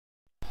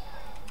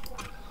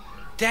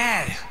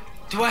Dad,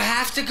 do I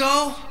have to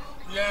go?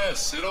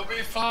 Yes, it'll be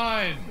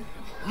fine.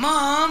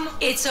 Mom!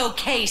 It's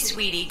okay,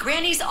 sweetie.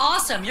 Granny's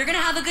awesome. You're gonna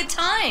have a good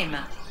time.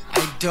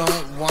 I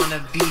don't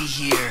wanna be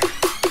here.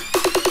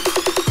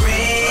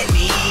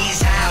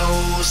 Granny's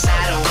house,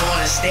 I don't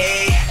wanna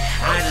stay.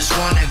 I just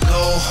wanna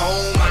go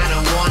home, I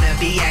don't wanna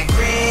be at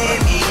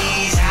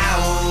Granny's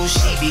house.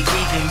 She be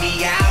creeping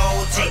me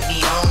out, take me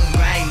home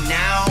right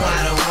now.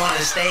 I don't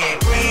wanna stay at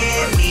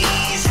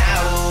Granny's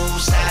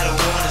house, I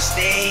don't wanna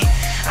stay.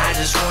 I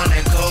just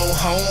wanna go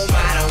home,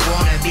 I don't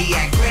wanna be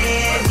at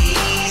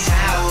Granny's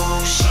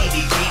house. She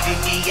be creeping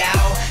me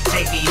out,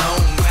 take me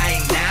home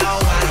right now.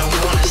 I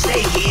don't wanna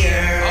stay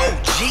here. Oh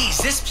geez,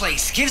 this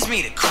place gives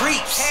me the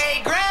creeps.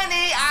 Hey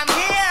Granny, I'm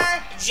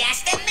here.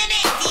 Just a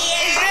minute,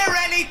 dear. Is there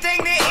anything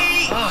to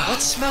eat? Oh,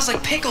 what smells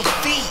like pickled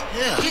feet?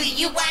 Ugh. Do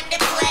you want to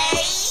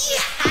play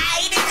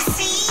hide and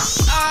seek?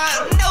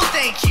 No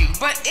thank you,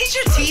 but is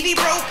your TV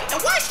broke?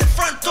 And why's the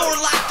front door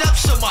locked up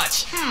so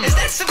much? Is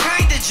that some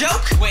kind of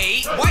joke?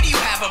 Wait, why do you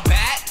have a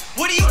bat?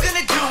 What are you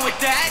gonna do with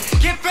that?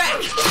 Get back!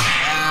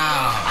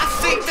 Ow. I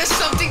think there's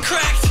something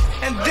cracked.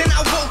 And then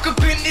I woke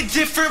up in a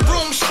different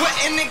room,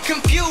 sweating and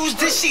confused.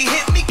 Did she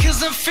hit me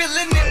cause I'm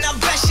feeling it? I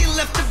bet she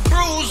left a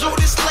bruise. Oh,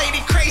 this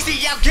lady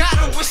crazy, I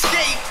gotta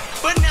escape.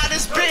 But now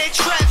there's big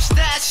traps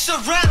that's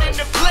surrounding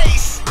the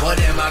place. What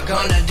am I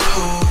gonna do?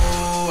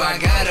 I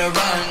gotta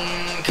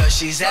run, cause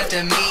she's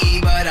after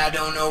me, but I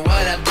don't know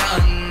what I've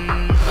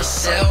done. My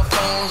cell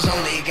phone's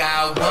only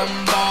got one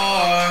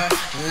bar.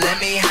 Let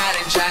me hide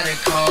and try to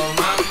call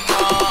my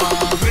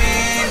mom.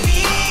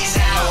 Granny's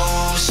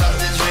house,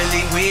 something's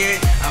really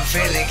weird. I'm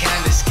feeling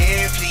kinda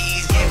scared,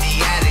 please get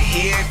me out of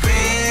here.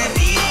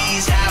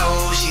 Granny's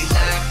house, she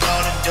locked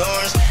all the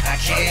doors. I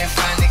can't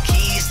find the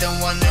keys, don't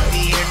wanna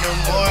be here no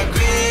more.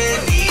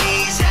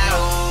 Granny's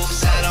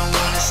house, I don't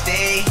wanna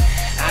stay.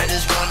 I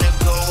just wanna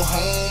go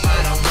home, I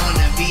don't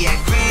wanna be at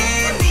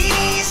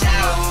Granny's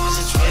house.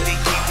 It's really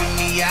creeping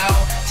me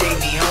out, take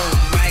me home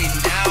right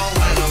now.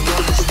 I don't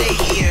wanna stay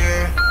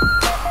here.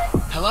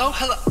 Hello?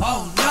 Hello?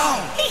 Oh no!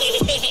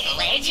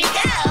 Where'd you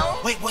go?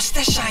 Wait, what's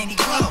that shiny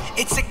glow?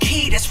 It's a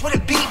key, that's what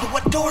it be, but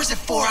what door is it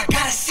for? I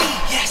gotta see.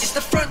 Yes, it's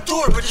the front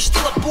door, but there's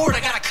still a board. I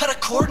gotta cut a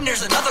cord and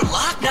there's another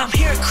lock. Now I'm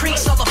hearing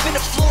creaks all up in the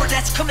floor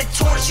that's coming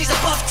towards. She's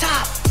above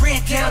top.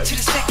 Ran down to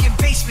the second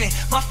basement.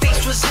 My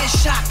face was in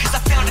shock, cause I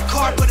found a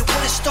card, but it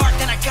wouldn't start.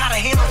 Then I got a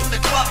hammer from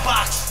the glove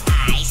box.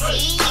 I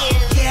see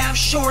you. Yeah, I'm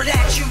sure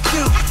that you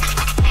do.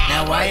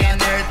 Now why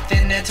on earth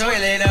in the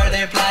toilet are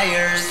there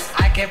pliers?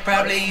 I could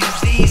probably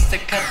use these to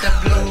cut the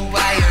blue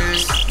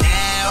wires.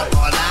 Now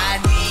all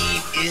I need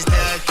is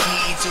the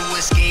key to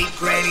escape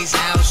Granny's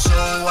house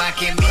so I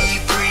can be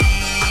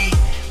free.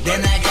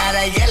 Then I got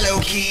a yellow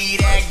key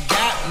that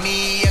got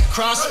me a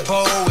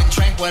crossbow and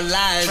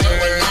tranquilizer.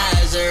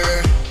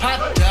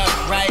 Popped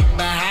up right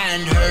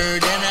behind her,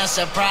 then I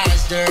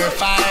surprised her.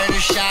 Fired a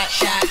shot,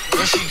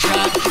 then she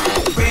dropped.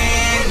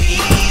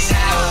 Granny's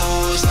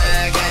house,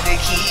 I got the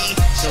key,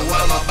 so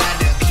I'm about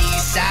to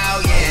peace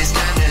out. Yeah, it's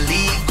time to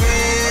leave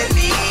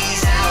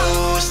Granny's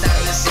house,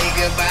 time to say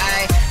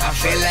goodbye. I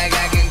feel like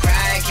I can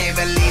cry, can't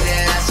believe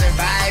that I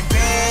survived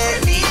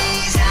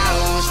Granny's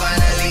house.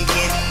 Finally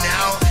getting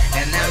out,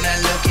 and I'm not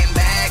looking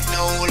back,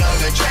 no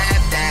longer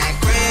trapped at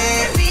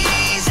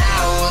Granny's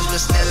house. But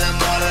still I'm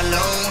all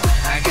alone,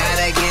 I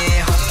gotta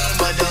get home,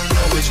 but don't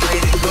know which way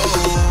to go.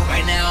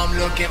 Right now I'm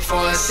looking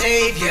for a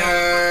savior,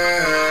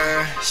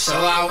 so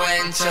I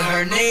went to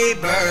her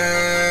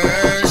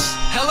neighbors.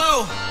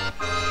 Hello,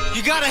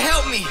 you gotta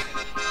help me.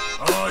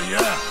 Oh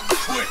yeah,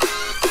 quick,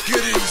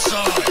 get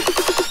inside.